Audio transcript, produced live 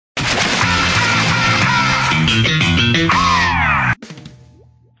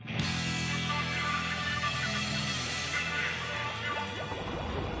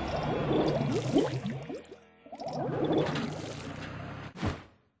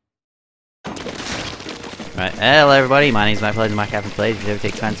Right, hello everybody, my name is Matt Plays, my Captain Plays. If you ever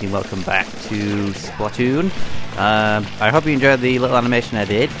take fancy, welcome back to Splatoon. I hope you enjoyed the little animation I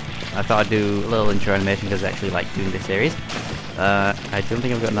did. I thought I'd do a little intro animation because I actually like doing this series. I don't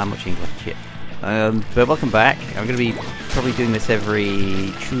think I've got that much English yet. But welcome back. I'm going to be probably doing this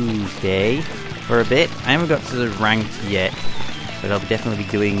every Tuesday for a bit. I haven't got to the ranked yet, but I'll definitely be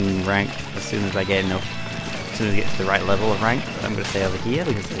doing ranked as soon as I get enough. As soon as I get to the right level of ranked. I'm going to stay over here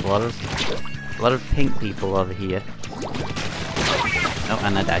because there's a lot of pink people over here. Oh,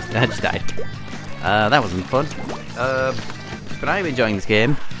 and I died. I just died. That wasn't fun. But I'm enjoying this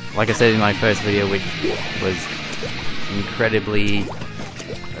game. Like I said in my first video, which was incredibly...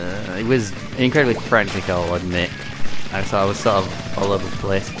 it was incredibly frantic, I'll admit. I was sort of all over the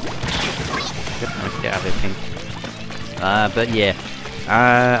place. Get out of here, pink. But yeah.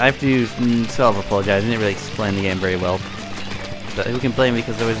 I have to sort of apologise. I didn't really explain the game very well. But who can blame me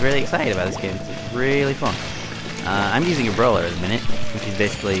because I was really excited about this game. It's really fun. I'm using a brawler at the minute, which is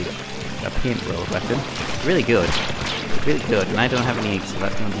basically a paint roll weapon. Really good. Really good, and I don't have any, so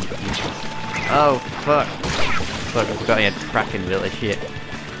that's going to be useless. Oh, fuck. Fuck, I forgot I had Kraken ability, shit.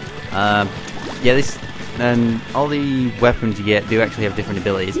 Yeah, this, and all the weapons you get do actually have different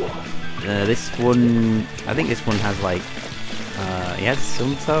abilities. This one, I think this one has like, he has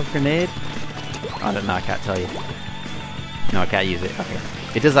some sort of grenade? I don't know, I can't tell you. No, I can't use it. Okay.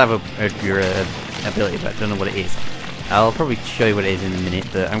 It does have a ability, but I don't know what it is. I'll probably show you what it is in a minute,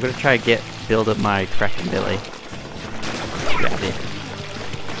 but I'm going to try to build up my Kraken ability. Get out of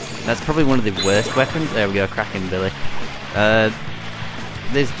here. That's probably one of the worst weapons. There we go, Kraken ability.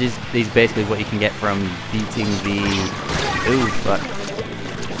 This is basically what you can get from beating the... Ooh, fuck.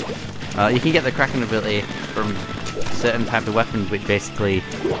 You can get the Kraken ability from certain type of weapons, which basically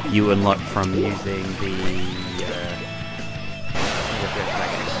you unlock from using the...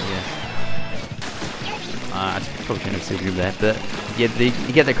 I probably shouldn't have super there, but yeah,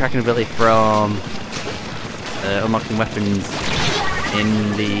 you get the Kraken ability from unlocking weapons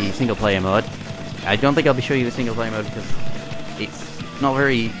in the single player mode. I don't think I'll be showing you the single player mode because it's not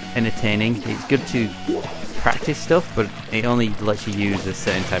very entertaining. It's good to practice stuff, but it only lets you use a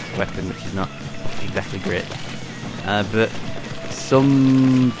certain type of weapon, which is not exactly great. But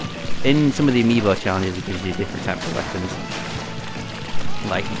in some of the amiibo challenges, it gives you different types of weapons.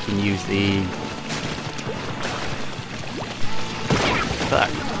 Like you can use the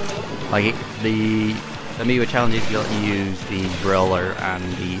like the amiibo challenges, you let you use the brawler and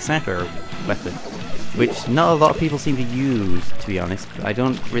the sniper weapon, which not a lot of people seem to use, to be honest. I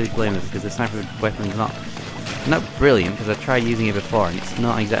don't really blame them because the sniper weapon's not brilliant, because I tried using it before and it's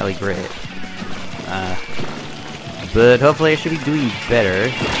not exactly great. But hopefully I should be doing better.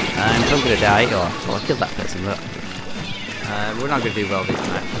 I'm still gonna die. Oh, well, I killed that person, but we're not gonna do well this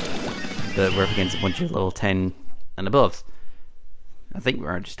match. But we're up against a bunch of level 10 and aboves. I think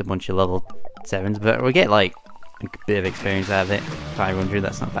we're just a bunch of level 7s, but we get like a bit of experience out of it. 500,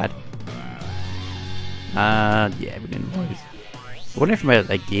 that's not bad. Yeah, we're gonna lose. I wonder if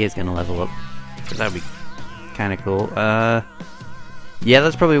my gear is gonna level up, because that would be kind of cool. Yeah,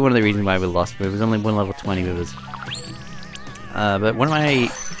 that's probably one of the reasons why we lost. But it was only one level 20 with us. But one of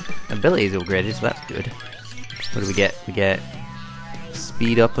my abilities upgraded, so that's good. What do we get? We get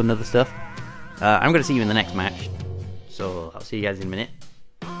speed up and other stuff. I'm gonna see you in the next match. So I'll see you guys in a minute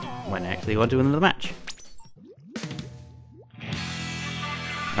when I actually go on to another match.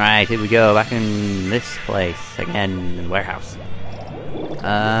 Right, here we go, back in this place again, in the warehouse.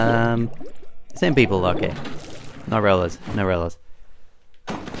 Same people, okay. No rollers, no rollers.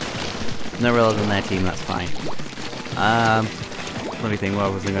 No rollers on their team, that's fine. Let me think,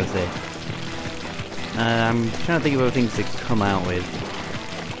 what was I going to say? I'm trying to think of other things to come out with.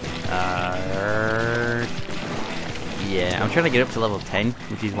 Yeah, I'm trying to get up to level 10,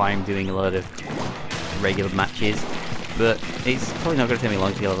 which is why I'm doing a lot of regular matches. But it's probably not going to take me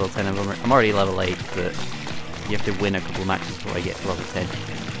long to get level 10. I'm already level 8, but you have to win a couple of matches before I get to level 10.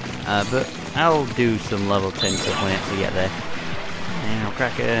 But I'll do some level 10 stuff when I actually get there. Now,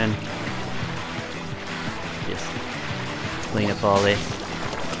 Kraken. Just clean up all this.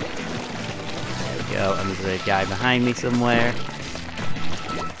 There we go, and there's a guy behind me somewhere.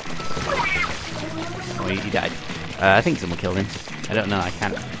 Oh, he died. I think someone killed him. I don't know,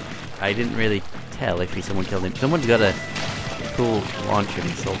 I didn't really tell if someone killed him. Someone's got a cool launcher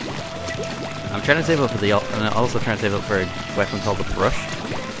missile. I'm trying to save up for the and I'm also trying to save up for a weapon called the brush.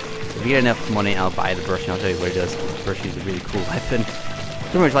 If you get enough money, I'll buy the brush and I'll tell you what it does. The brush is a really cool weapon.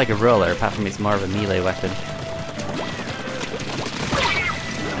 Pretty much like a roller, apart from it's more of a melee weapon.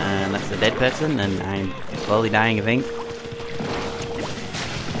 And that's a dead person, and I'm slowly dying, I think.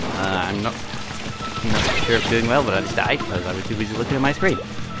 I'm not not sure if doing well, but I just died because I was too busy looking at my screen.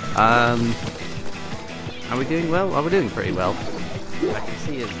 Are we doing well? Oh, we're doing pretty well. I can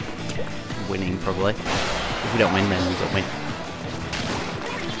see us winning, probably. If we don't win, then we don't win.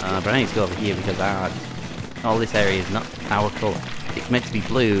 But I need to go over here because all this area is not our colour. It's meant to be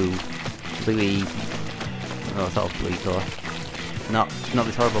blue, bluey, oh, sort of bluey colour. Not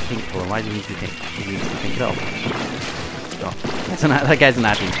this horrible pink colour. Why do we need to be pink? We need to be pink at all. Oh, that guy's an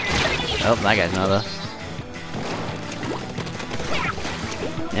admin. Oh, that guy's not though.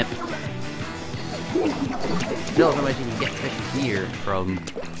 Yep. Still don't know if you can get special gear from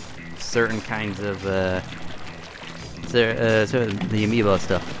certain kinds of sort of the amiibo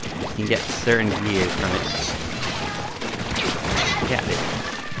stuff. You can get certain gear from it. Yeah,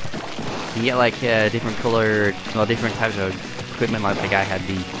 you can get like different colored, well, different types of equipment. Like the guy had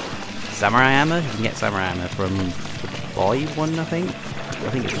the samurai armor. You can get samurai armor from the boy one, I think. I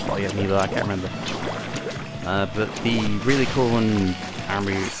think it's the boy amiibo. I can't remember. But the really cool one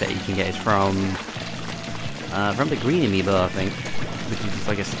armor set you can get is from the green amiibo, I think, which is just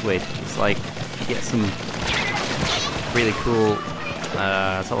like a squid. It's like you get some really cool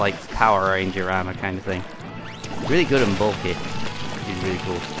sort of like Power Ranger armor kind of thing. Really good and bulky, which is really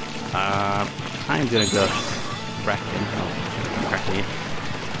cool. I'm gonna go Kraken. Oh, cracking it.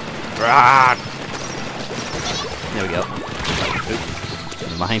 Rah! There we go. Oops.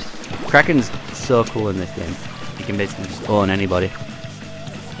 Never mind. Kraken's so cool in this game. You can basically just own anybody.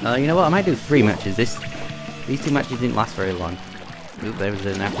 You know what? I might do 3 matches. These 2 matches didn't last very long. Oop, there was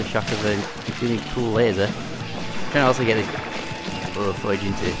an aftershock of a really cool laser. I'm trying to also get this footage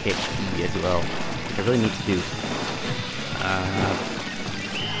into HD as well, which I really need to do.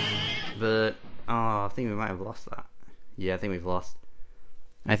 But oh, I think we might have lost that. Yeah, I think we've lost.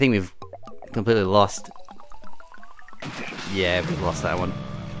 I think we've completely lost. Yeah, we've lost that one.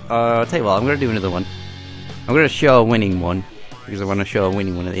 I'll tell you what, I'm going to do another one. I'm going to show a winning one, because I want to show a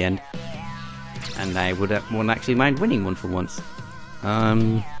winning one at the end. And I wouldn't actually mind winning one for once.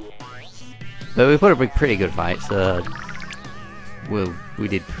 But we put up a pretty good fight, so we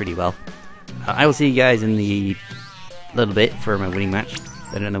did pretty well. I will see you guys in the little bit for my winning match.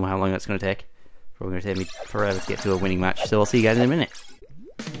 I don't know how long that's going to take. Probably going to take me forever to get to a winning match, so I'll see you guys in a minute.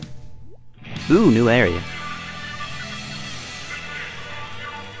 Ooh, new area.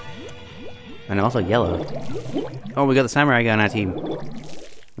 And also yellow. Oh, we got the samurai guy on our team.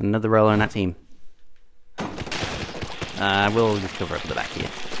 Another roller on that team. We'll just cover up the back here.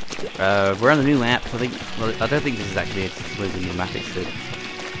 We're on the new map. I don't think this is actually a completely new map. It's a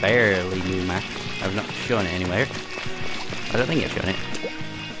fairly new map. I've not shown it anywhere. I don't think I've shown it.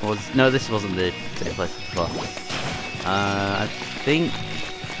 No, this wasn't the same place before. I think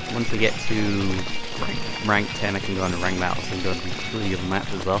once we get to rank 10, I can go on to rank battles and go on to completely other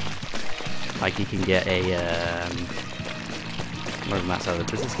maps as well. Like you can get a one of the maps out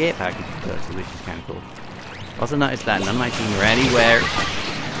there's a skate park you can go to, which is kind of cool. Also noticed that none of my team were anywhere.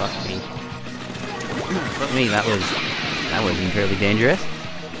 Fuck me. Fuck me. That was incredibly dangerous.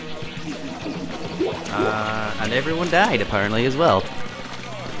 And everyone died apparently as well.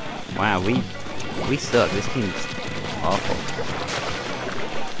 Wow, we suck. This team's awful.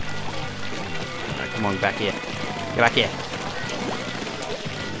 Alright, come on, back here. Get back here.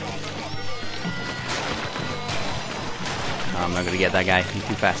 Oh, I'm not gonna get that guy. He's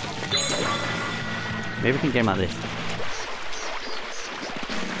too fast. Maybe we can get him like this.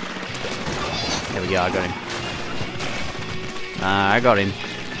 There we go, I got him. I got him,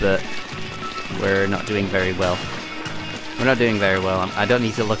 but we're not doing very well. We're not doing very well. I don't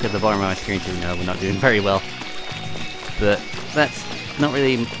need to look at the bottom of my screen to know we're not doing very well. But that's not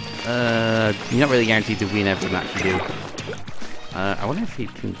really... you're not really guaranteed to win every match you do. I wonder if he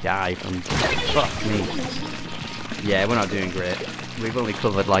can die from... Fuck me. Yeah, we're not doing great. We've only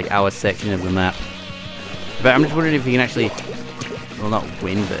covered like our section of the map. But I'm just wondering if he can actually... Well, not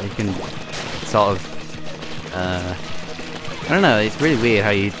win, but he can sort of... I don't know, it's really weird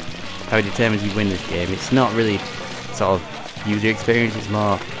how it determines you win this game. It's not really sort of user experience, it's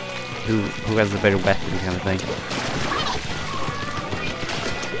more who has the better weapon kind of thing.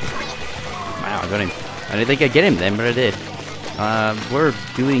 Wow, I got him. I didn't think I'd get him then, but I did. We're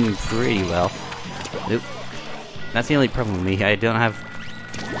doing pretty well. Oop. That's the only problem with me. I don't have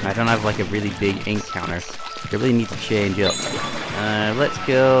like a really big ink counter. I really need to change up. Let's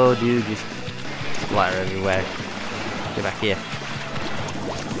go do just splatter everywhere. Get back here.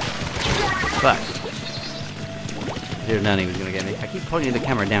 Fuck. Should have known he was gonna get me. I keep pointing the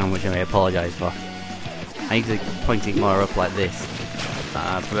camera down, which I may apologise for. I need to point it more up like this.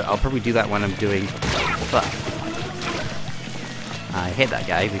 But I'll probably do that when I'm doing... Fuck. I hate that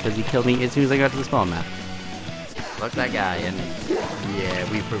guy because he killed me as soon as I got to the spawn map. Look that guy, and yeah,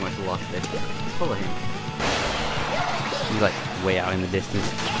 we pretty much lost it. Let's follow him. He's like way out in the distance,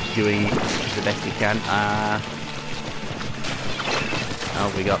 doing the best he can.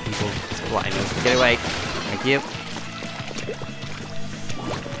 Oh, we got people splatting us. Get away. Thank you.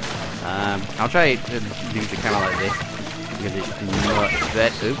 I'll try to do the camera like this because it's much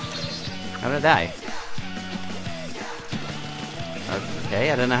better. Oops. How did I die?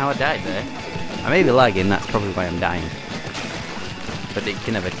 Okay, I don't know how I died there. I may be lagging, that's probably why I'm dying. But it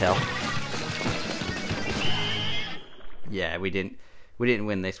can never tell. Yeah, we didn't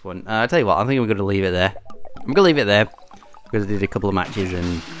win this one. I'll tell you what, I think we're going to leave it there. I'm going to leave it there because I did a couple of matches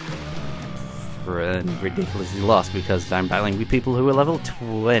and ridiculously lost because I'm battling with people who are level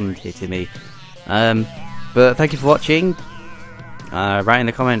 20 to me. But thank you for watching. Write in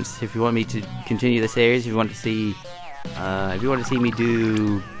the comments if you want me to continue the series, if you want to see me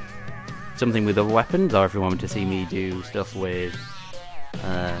do something with other weapons, or if you want to see me do stuff with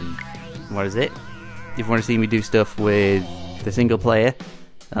what is it? If you want to see me do stuff with the single player,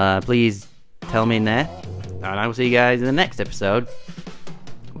 please tell me in there, and I will see you guys in the next episode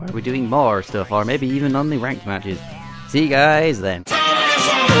where we're doing more stuff, or maybe even only ranked matches. See you guys then.